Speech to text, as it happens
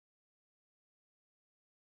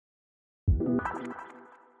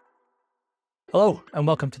Hello, and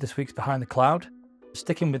welcome to this week's Behind the Cloud.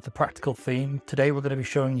 Sticking with the practical theme, today we're going to be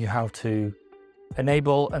showing you how to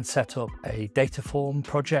enable and set up a Dataform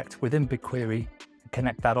project within BigQuery,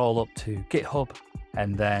 connect that all up to GitHub,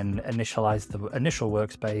 and then initialize the initial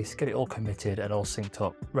workspace, get it all committed and all synced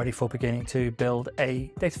up, ready for beginning to build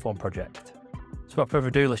a Dataform project. So without further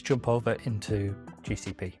ado, let's jump over into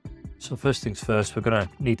GCP. So first things first, we're going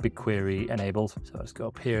to need BigQuery enabled. So let's go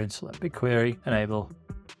up here and select BigQuery, enable.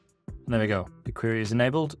 And there we go, BigQuery is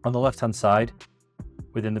enabled. On the left-hand side,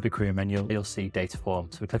 within the BigQuery menu, you'll see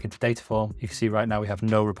Dataform. So we click into Dataform. You can see right now we have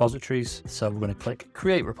no repositories. So we're going to click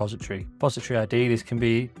Create Repository. Repository ID, this can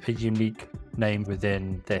be a unique name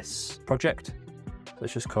within this project.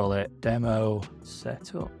 Let's just call it Demo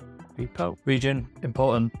Setup Repo. Region,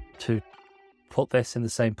 important to put this in the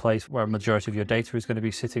same place where a majority of your data is going to be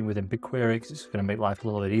sitting within BigQuery, because it's going to make life a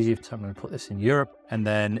little bit easier. So I'm going to put this in Europe. And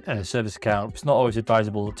then a service account. It's not always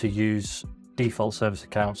advisable to use default service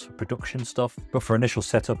accounts for production stuff, but for initial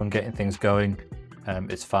setup and getting things going,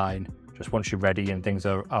 it's fine. Just once you're ready and things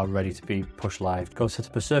are ready to be pushed live, go set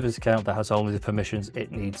up a service account that has only the permissions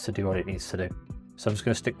it needs to do what it needs to do. So I'm just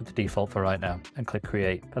going to stick with the default for right now and click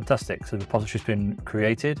Create. Fantastic. So the repository's been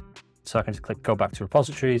created. So I can just click Go Back to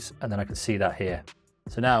Repositories, and then I can see that here.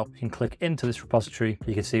 So now you can click into this repository.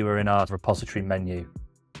 You can see we're in our repository menu.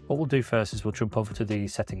 What we'll do first is we'll jump over to the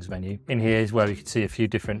settings menu. In here is where we can see a few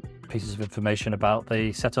different pieces of information about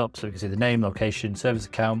the setup. So we can see the name, location, service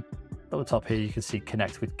account. At the top here, you can see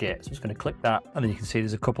connect with Git. So I'm just going to click that, and then you can see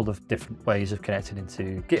there's a couple of different ways of connecting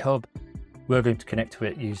into GitHub. We're going to connect to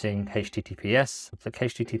it using HTTPS. Click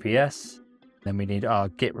HTTPS. Then we need our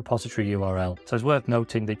Git repository URL. So it's worth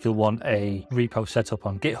noting that you'll want a repo set up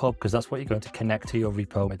on GitHub, because that's what you're going to connect to your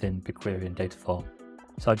repo within BigQuery and Dataform.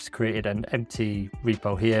 So I just created an empty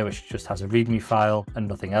repo here, which just has a README file and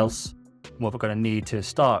nothing else. What we're going to need to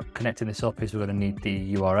start connecting this up is we're going to need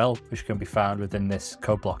the URL, which can be found within this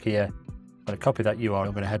code block here. I'm going to copy that URL.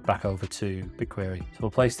 I'm going to head back over to BigQuery. So we'll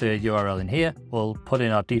place the URL in here. We'll put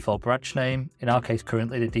in our default branch name. In our case,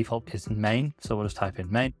 currently the default is main. So we'll just type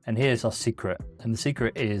in main. And here's our secret. And the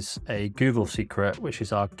secret is a Google secret, which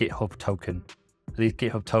is our GitHub token. These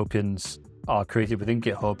GitHub tokens are created within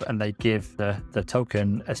GitHub, and they give the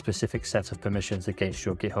token a specific set of permissions against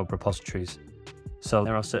your GitHub repositories. So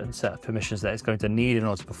there are certain set of permissions that it's going to need in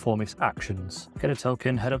order to perform its actions. Get a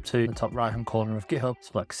token, head up to the top right hand corner of GitHub,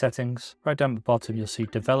 select settings. Right down at the bottom, you'll see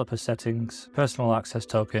developer settings, personal access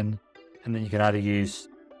token, and then you can either use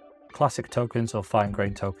classic tokens or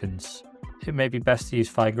fine-grained tokens. It may be best to use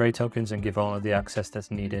fine-grained tokens and give all of the access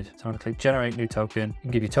that's needed. So I'm going to click generate new token. You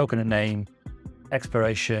can give your token a name,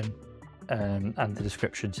 expiration, and the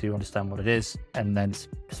description so you understand what it is, and then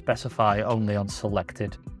specify only on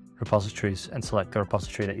selected repositories and select the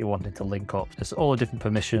repository that you wanted to link up. There's all the different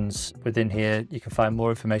permissions within here. You can find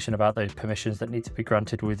more information about those permissions that need to be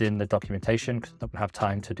granted within the documentation, because I don't have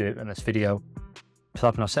time to do it in this video. So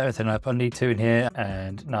I've now set everything up I need to in here,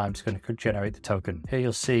 and now I'm just going to generate the token. Here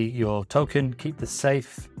you'll see your token. Keep this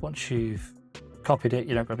safe. Once you've copied it,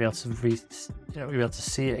 you're not going to be able to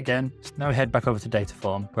see it again. So now we head back over to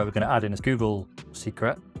Dataform, where we're going to add in a Google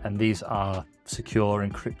secret, and these are secure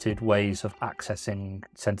encrypted ways of accessing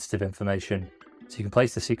sensitive information. So you can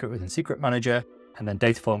place the secret within Secret Manager, and then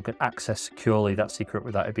Dataform can access securely that secret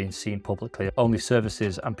without it being seen publicly. Only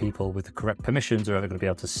services and people with the correct permissions are ever going to be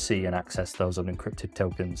able to see and access those unencrypted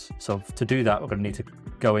tokens. So to do that, we're going to need to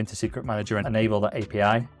go into Secret Manager and enable that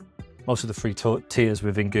API. Most of the free tiers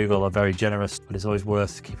within Google are very generous, but it's always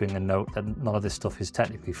worth keeping a note that none of this stuff is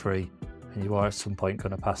technically free, and you are at some point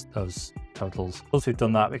going to pass those totals. Once we've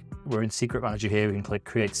done that, we're in Secret Manager here. We can click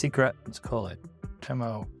Create Secret. Let's call it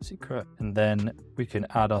Demo Secret, and then we can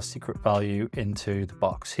add our secret value into the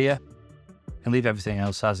box here and leave everything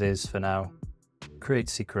else as is for now. Create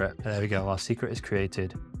Secret. There we go. Our secret is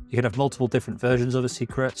created. You can have multiple different versions of a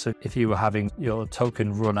secret. So if you were having your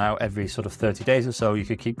token run out every sort of 30 days or so, you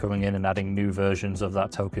could keep going in and adding new versions of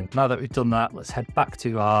that token. Now that we've done that, let's head back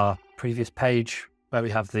to our previous page where we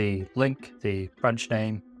have the link, the branch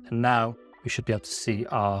name, and now we should be able to see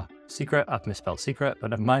our secret. I've misspelled secret, but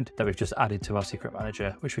never mind, that we've just added to our Secret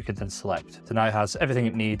Manager, which we can then select. So now it has everything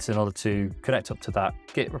it needs in order to connect up to that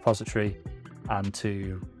Git repository and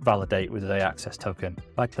to validate with the access token.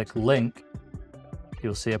 If I click link,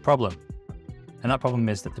 you'll see a problem. And that problem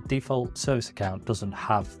is that the default service account doesn't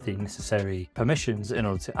have the necessary permissions in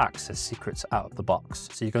order to access secrets out of the box.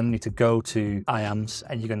 So you're going to need to go to IAMs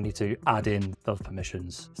and you're going to need to add in those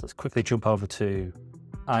permissions. So let's quickly jump over to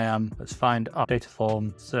IAM. Let's find our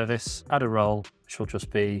Dataform service, add a role, which will just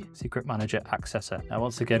be Secret Manager Accessor. Now,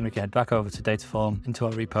 once again, we can head back over to Dataform into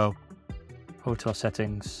our repo. Go to our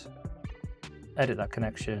settings, edit that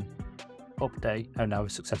connection, update, and now we're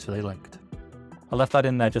successfully linked. I left that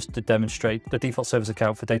in there just to demonstrate the default service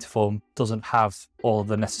account for Dataform doesn't have all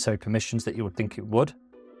the necessary permissions that you would think it would.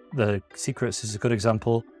 The secrets is a good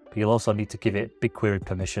example, but you'll also need to give it BigQuery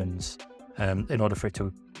permissions in order for it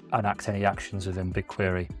to enact any actions within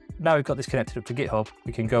BigQuery. Now we've got this connected up to GitHub,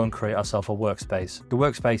 we can go and create ourselves a workspace. The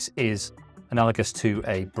workspace is analogous to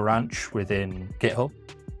a branch within GitHub.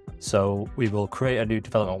 So we will create a new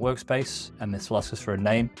development workspace, and this will ask us for a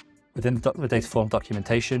name. Within the Dataform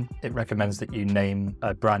documentation, it recommends that you name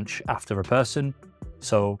a branch after a person.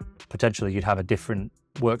 So potentially you'd have a different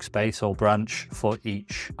workspace or branch for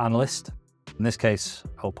each analyst. In this case,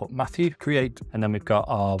 I'll put Matthew, create, and then we've got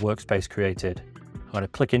our workspace created. I'm going to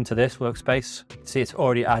click into this workspace. See, it's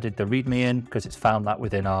already added the README in because it's found that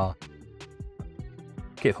within our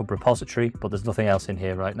GitHub repository, but there's nothing else in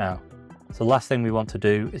here right now. So the last thing we want to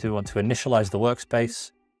do is we want to initialize the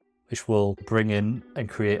workspace, which will bring in and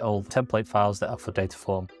create all the template files that are for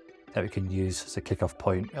Dataform that we can use as a kickoff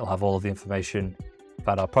point. It'll have all of the information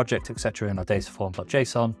about our project, etc. in our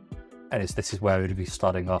dataform.json, and this is where we'll be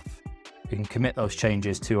starting off. We can commit those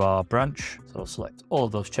changes to our branch. So I'll select all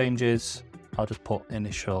of those changes. I'll just put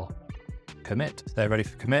initial commit. They're ready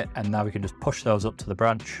for commit, and now we can just push those up to the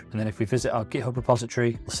branch. And then if we visit our GitHub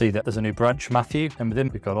repository, we'll see that there's a new branch, Matthew, and within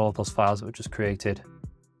we've got all of those files that we just created.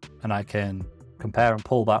 And I can compare and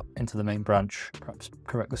pull that into the main branch, perhaps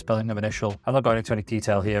correct the spelling of initial. I'm not going into any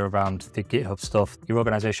detail here around the GitHub stuff. Your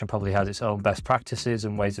organization probably has its own best practices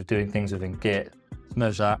and ways of doing things within Git. Let's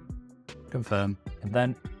merge that, confirm, and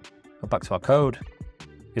then go back to our code.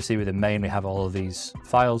 You'll see within main we have all of these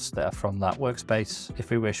files that are from that workspace.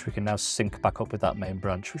 If we wish, we can now sync back up with that main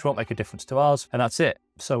branch, which won't make a difference to ours. And that's it.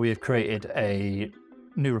 So we have created a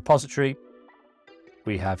new repository.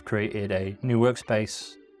 We have created a new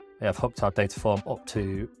workspace. We have hooked our Dataform up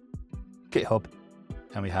to GitHub,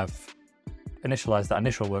 and we have initialized that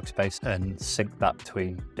initial workspace and synced that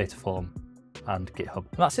between Dataform and GitHub.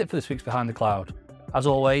 And that's it for this week's Behind the Cloud. As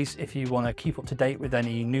always, if you want to keep up to date with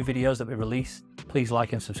any new videos that we release, please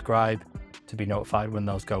like and subscribe to be notified when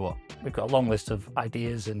those go up. We've got a long list of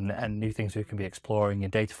ideas and new things we can be exploring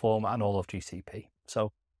in Dataform and all of GCP.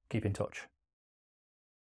 So keep in touch.